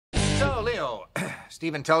So, Leo,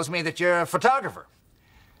 Stephen tells me that you're a photographer.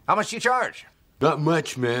 How much do you charge? Not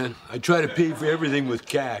much, man. I try to pay for everything with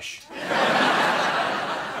cash.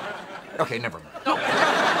 Okay, never mind.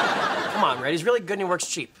 Come on, Red. He's really good and he works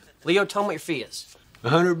cheap. Leo, tell him what your fee is.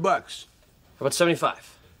 $100. How about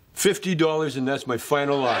 75? $50, and that's my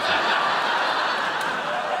final offer.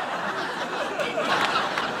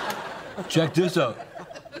 Check this out.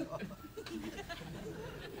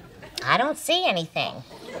 I don't see anything.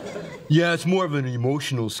 Yeah, it's more of an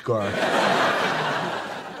emotional scar.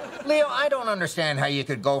 Leo, I don't understand how you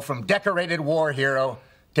could go from decorated war hero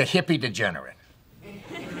to hippie degenerate.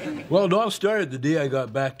 Well, it all started the day I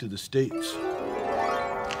got back to the States.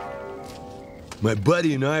 My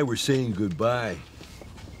buddy and I were saying goodbye.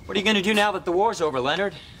 What are you gonna do now that the war's over,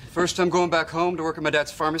 Leonard? First, I'm going back home to work at my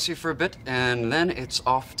dad's pharmacy for a bit, and then it's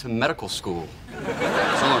off to medical school. So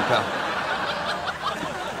long, pal.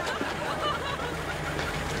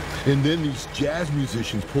 And then these jazz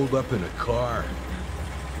musicians pulled up in a car.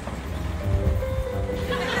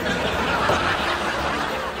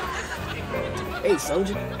 Hey,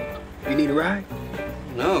 soldier, you need a ride?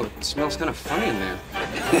 No, it smells kind of funny in there.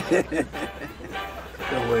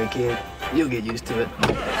 Don't worry, kid. You'll get used to it.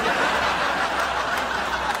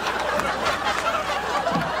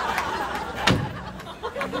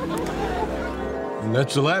 And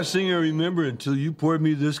that's the last thing I remember until you poured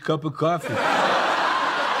me this cup of coffee.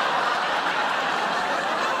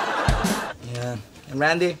 Yeah. And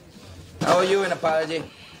Randy, I owe you an apology.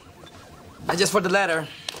 Not just for the letter,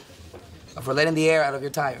 but for letting the air out of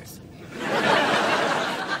your tires.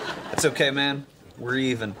 That's okay, man. We're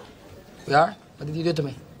even. We are? What did you do to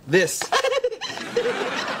me? This.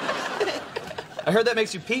 I heard that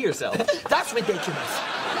makes you pee yourself. That's ridiculous.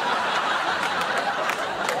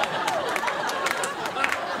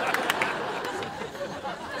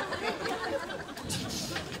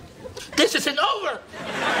 This isn't over!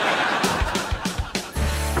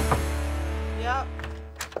 Yep.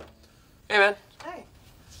 Hey, man. Hey.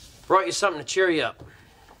 Brought you something to cheer you up.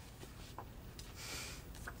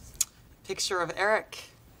 Picture of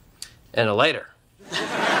Eric. And a lighter.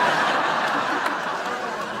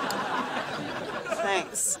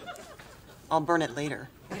 Thanks. I'll burn it later.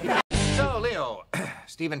 So, Leo,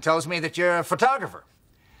 Stephen tells me that you're a photographer.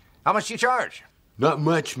 How much do you charge? Not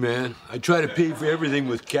much, man. I try to pay for everything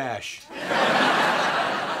with cash.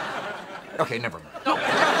 Okay, never mind.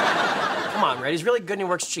 Come on, Red. He's really good and he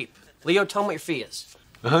works cheap. Leo, tell him what your fee is.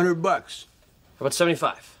 $100. How about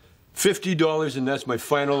 75? $50, and that's my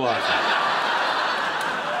final offer.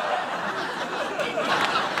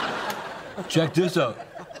 Check this out.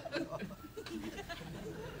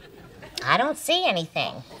 I don't see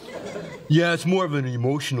anything. Yeah, it's more of an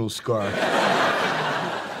emotional scar.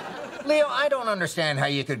 Leo, I don't understand how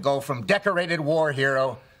you could go from decorated war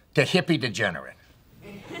hero to hippie degenerate.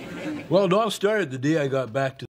 Well, it all started the day I got back to